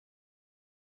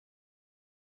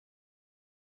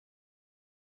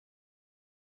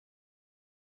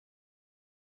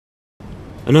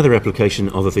Another application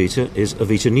of AViTA is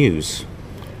AViTA News.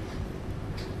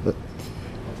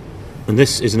 And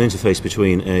this is an interface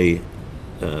between a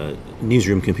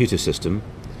newsroom computer system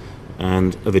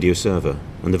and a video server.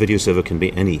 And the video server can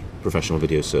be any professional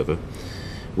video server.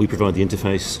 We provide the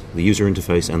interface, the user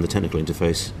interface and the technical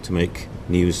interface to make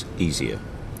news easier.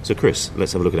 So Chris,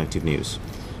 let's have a look at Active News.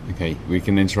 Okay, we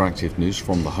can enter Active News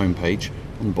from the home page.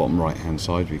 On the bottom right hand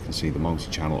side we can see the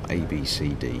multi-channel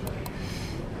ABCD.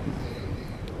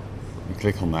 We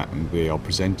click on that and we are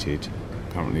presented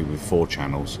currently with 4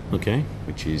 channels. Okay.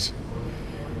 Which is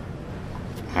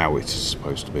how it's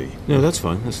supposed to be. No, that's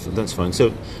fine. That's fine.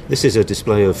 So this is a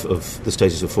display of the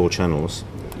status of 4 channels.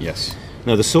 Yes.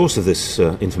 Now the source of this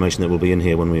information that will be in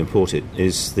here when we import it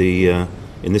is the,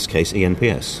 in this case,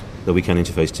 ENPS, that we can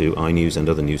interface to iNews and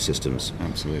other news systems.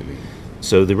 Absolutely.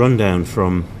 So the rundown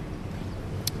from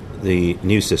the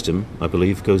news system, I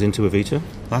believe, goes into AViTA?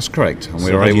 That's correct. And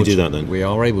so how do you do that then? We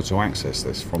are able to access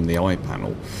this from the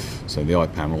iPanel. So the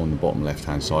iPanel on the bottom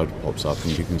left-hand side pops up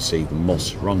and you can see the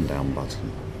MOS rundown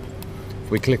button. If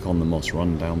we click on the MOS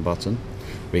rundown button,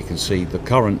 we can see the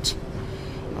current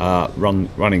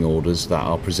running orders that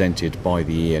are presented by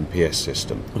the ENPS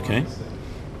system. Okay.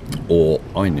 Or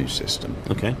iNews system.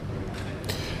 Okay.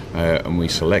 And we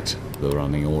select the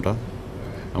running order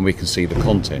and we can see the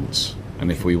contents.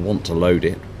 And if we want to load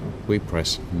it, we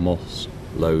press MOS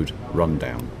load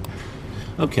rundown.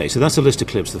 Okay, so that's a list of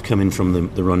clips that have come in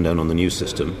from the rundown on the news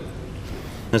system.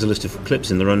 There's a list of clips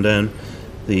in the rundown.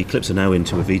 The clips are now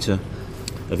into AViTA.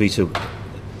 AViTA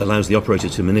allows the operator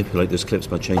to manipulate those clips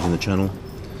by changing the channel,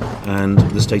 and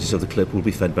the status of the clip will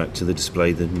be fed back to the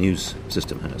display the news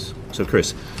system has. So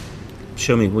Chris,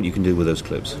 show me what you can do with those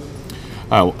clips.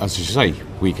 Oh, as you say,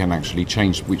 we can actually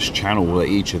change which channel that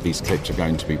each of these clips are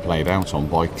going to be played out on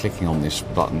by clicking on this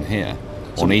button here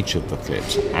on each of the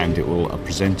clips, and it will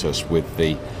present us with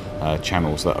the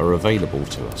channels that are available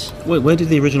to us. Where did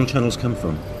the original channels come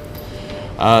from?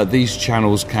 These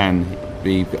channels can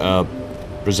be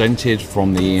presented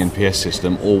from the ENPS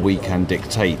system, or we can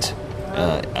dictate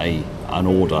an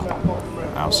order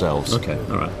ourselves. Okay,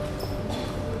 all right.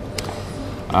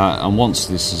 And once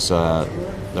this is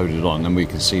loaded on, then we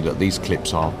can see that these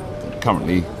clips are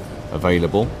currently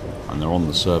available and they're on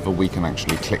the server. We can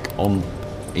actually click on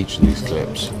each of these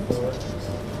clips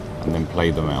and then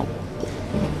play them out.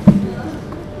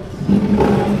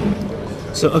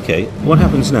 So, okay, what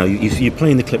happens now? You're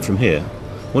playing the clip from here.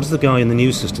 What does the guy in the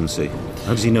news system see?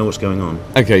 How does he know what's going on?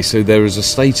 Okay, so there is a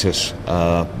status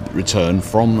return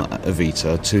from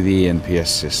AViTA to the ENPS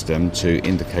system to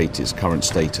indicate its current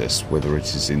status, whether it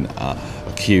is in a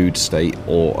queued state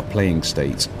or a playing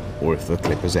state, or if the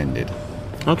clip has ended.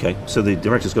 Okay, so the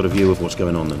director's got a view of what's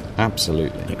going on then?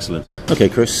 Absolutely. Excellent. Okay,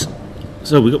 Chris,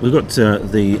 so we've got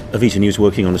the AViTA News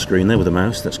working on the screen there with a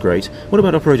mouse. That's great. What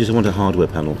about operators who want a hardware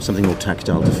panel, something more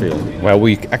tactile to feel? Well,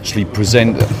 we actually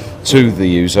present to the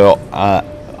user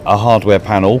a hardware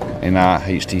panel in our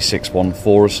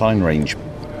HD614 assign range,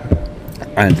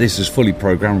 and this is fully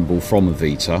programmable from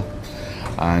AViTA.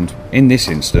 And in this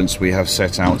instance, we have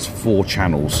set out 4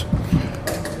 channels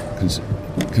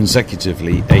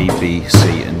consecutively, A, B,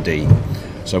 C, and D.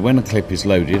 So when a clip is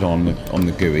loaded on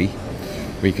the GUI,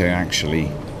 we can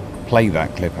actually play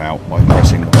that clip out by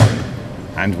pressing the button,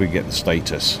 and we get the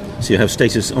status. So you have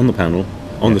status on the panel,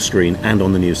 on the screen, and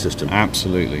on the news system?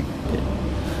 Absolutely.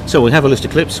 Yeah. So we have a list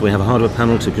of clips, we have a hardware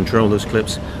panel to control those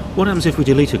clips. What happens if we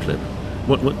delete a clip?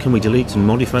 What can we delete and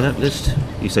modify that list?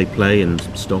 You say play and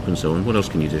stop and so on. What else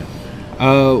can you do?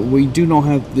 We do not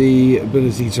have the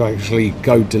ability to actually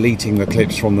go deleting the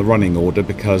clips from the running order,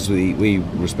 because we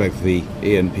respect the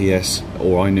ENPS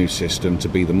or iNews system to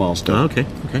be the master. Oh, okay.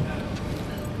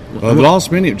 The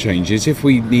last minute changes, if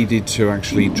we needed to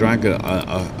actually drag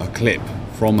a clip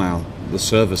from the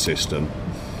server system,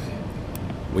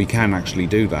 we can actually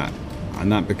do that,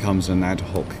 and that becomes an ad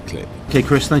hoc clip. Okay,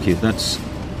 Chris, thank you. That's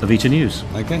AViTA News.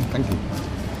 Okay, thank you.